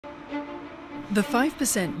The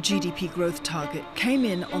 5% GDP growth target came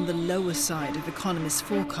in on the lower side of economists'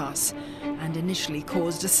 forecasts and initially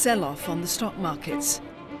caused a sell-off on the stock markets.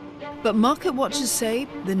 But market watchers say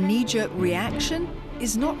the knee-jerk reaction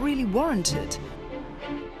is not really warranted.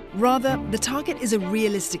 Rather, the target is a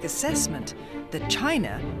realistic assessment that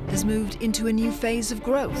China has moved into a new phase of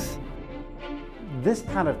growth. This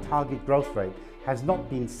kind of target growth rate has not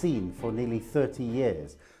been seen for nearly 30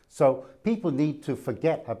 years. So people need to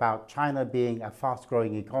forget about China being a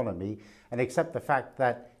fast-growing economy and accept the fact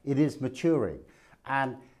that it is maturing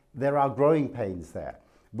and there are growing pains there.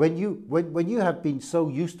 When you have been so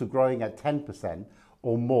used to growing at 10%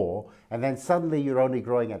 or more, and then suddenly you're only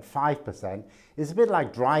growing at 5%, it's a bit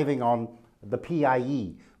like driving on the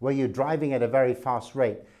PIE, where you're driving at a very fast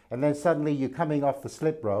rate, and then suddenly you're coming off the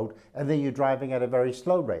slip road, and then you're driving at a very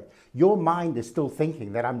slow rate. Your mind is still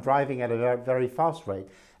thinking that I'm driving at a very fast rate,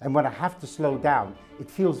 and when I have to slow down, it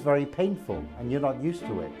feels very painful, and you're not used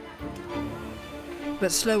to it.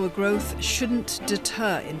 But slower growth shouldn't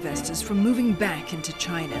deter investors from moving back into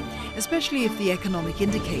China, especially if the economic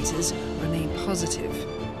indicators remain positive.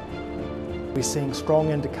 We're seeing strong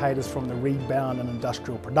indicators from the rebound in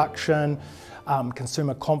industrial production,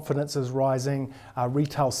 consumer confidence is rising,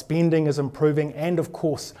 retail spending is improving, and of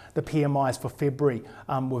course the PMIs for February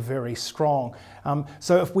were very strong.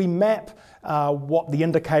 So if we map what the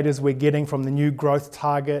indicators we're getting from the new growth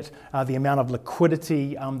target, the amount of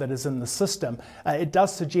liquidity that is in the system, it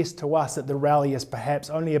does suggest to us that the rally is perhaps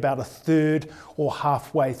only about a third or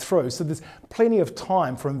halfway through. So there's plenty of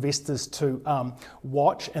time for investors to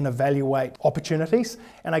watch and evaluate opportunities.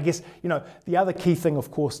 And I guess, the other key thing,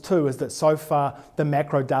 of course, too, is that so far the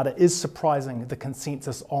macro data is surprising the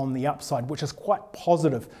consensus on the upside, which is quite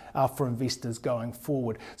positive for investors going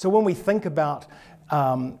forward. So when we think about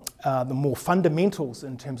the more fundamentals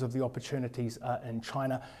in terms of the opportunities in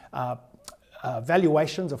China,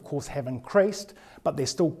 valuations, of course, have increased, but they're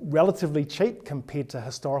still relatively cheap compared to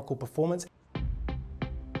historical performance.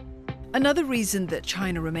 Another reason that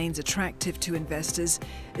China remains attractive to investors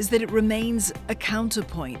is that it remains a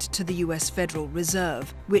counterpoint to the US Federal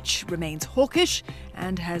Reserve, which remains hawkish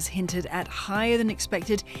and has hinted at higher than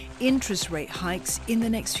expected interest rate hikes in the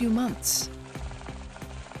next few months.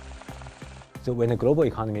 So when the global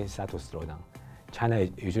economy starts to slow down, China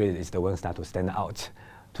usually is the one start to stand out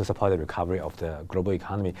to support the recovery of the global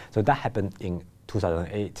economy. So that happened in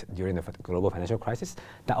 2008 during the global financial crisis.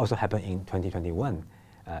 That also happened in 2021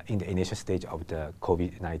 in the initial stage of the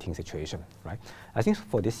COVID-19 situation, right? I think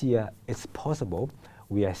for this year, it's possible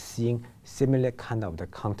we are seeing similar kind of the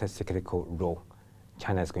counter-cyclical role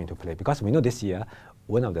China is going to play, because we know this year,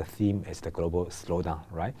 one of the themes is the global slowdown,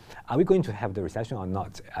 right? Are we going to have the recession or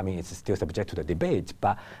not? I mean, it's still subject to the debate,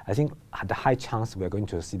 but I think the high chance we're going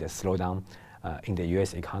to see the slowdown in the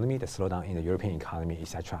US economy, the slowdown in the European economy,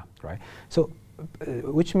 etc., right? So,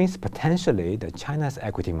 which means potentially the China's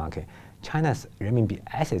equity market, China's renminbi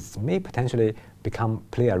assets may potentially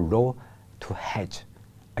play a role to hedge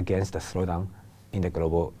against the slowdown in the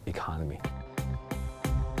global economy.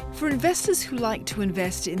 For investors who like to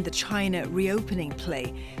invest in the China reopening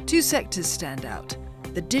play, two sectors stand out: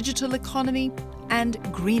 the digital economy and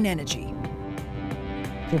green energy.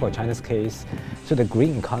 I think for China's case, so the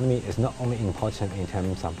green economy is not only important in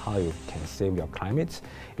terms of how you can save your climate,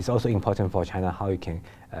 it's also important for China how you can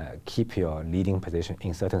keep your leading position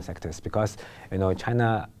in certain sectors, because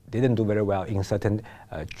China didn't do very well in certain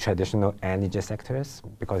traditional energy sectors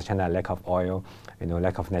because China lack of oil,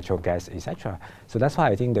 lack of natural gas, etc. So that's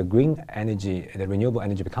why I think the green energy, the renewable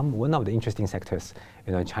energy, become one of the interesting sectors.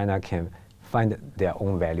 China can find their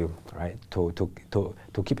own value, right,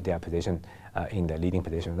 to keep their position in the leading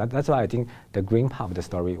position. That's why I think the green part of the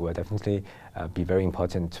story will definitely be very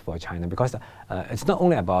important for China, because it's not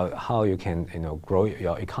only about how you can grow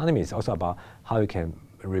your economy, it's also about how you can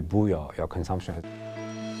reboot your consumption.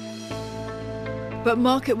 But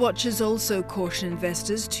market watchers also caution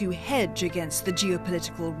investors to hedge against the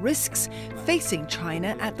geopolitical risks facing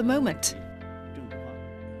China at the moment.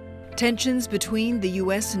 Tensions between the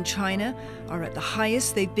US and China are at the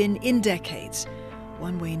highest they've been in decades.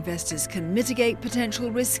 One way investors can mitigate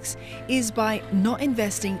potential risks is by not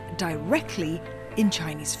investing directly in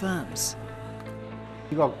Chinese firms.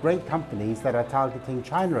 You've got great companies that are targeting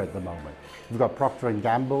China at the moment. You've got Procter &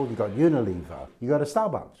 Gamble, you've got Unilever, you've got a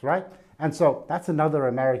Starbucks, right? And so that's another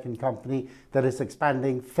American company that is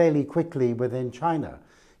expanding fairly quickly within China.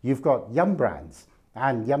 You've got Yum Brands,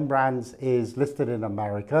 and Yum Brands is listed in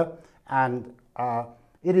America, and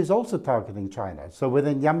it is also targeting China. So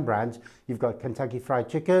within Yum Brands, you've got Kentucky Fried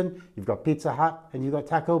Chicken, you've got Pizza Hut, and you've got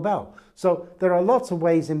Taco Bell. So there are lots of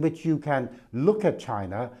ways in which you can look at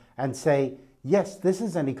China and say, yes, this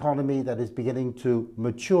is an economy that is beginning to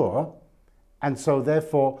mature, and so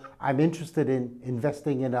therefore I'm interested in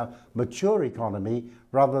investing in a mature economy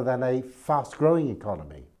rather than a fast-growing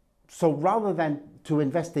economy. So rather than to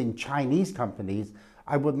invest in Chinese companies,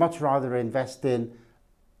 I would much rather invest in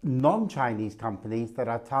non-Chinese companies that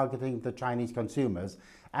are targeting the Chinese consumers,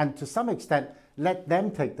 and to some extent let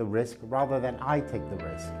them take the risk rather than I take the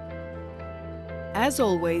risk. As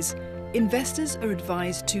always, investors are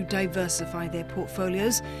advised to diversify their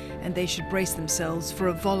portfolios, and they should brace themselves for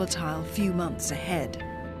a volatile few months ahead.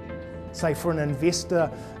 Say for an investor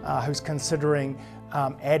who's considering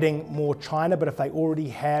adding more China, but if they already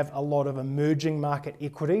have a lot of emerging market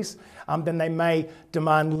equities, then they may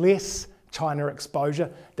demand less China exposure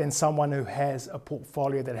than someone who has a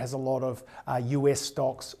portfolio that has a lot of US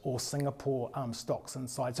stocks or Singapore stocks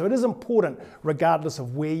inside. So it is important, regardless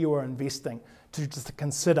of where you are investing, to just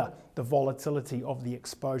consider the volatility of the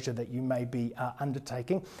exposure that you may be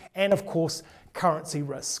undertaking. And of course, currency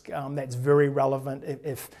risk. That's very relevant.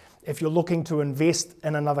 If you're looking to invest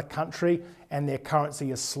in another country and their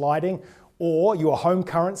currency is sliding, or your home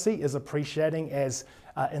currency is appreciating, as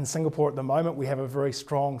in Singapore at the moment, we have a very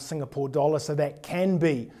strong Singapore dollar, so that can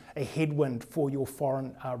be a headwind for your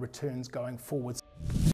foreign returns going forwards.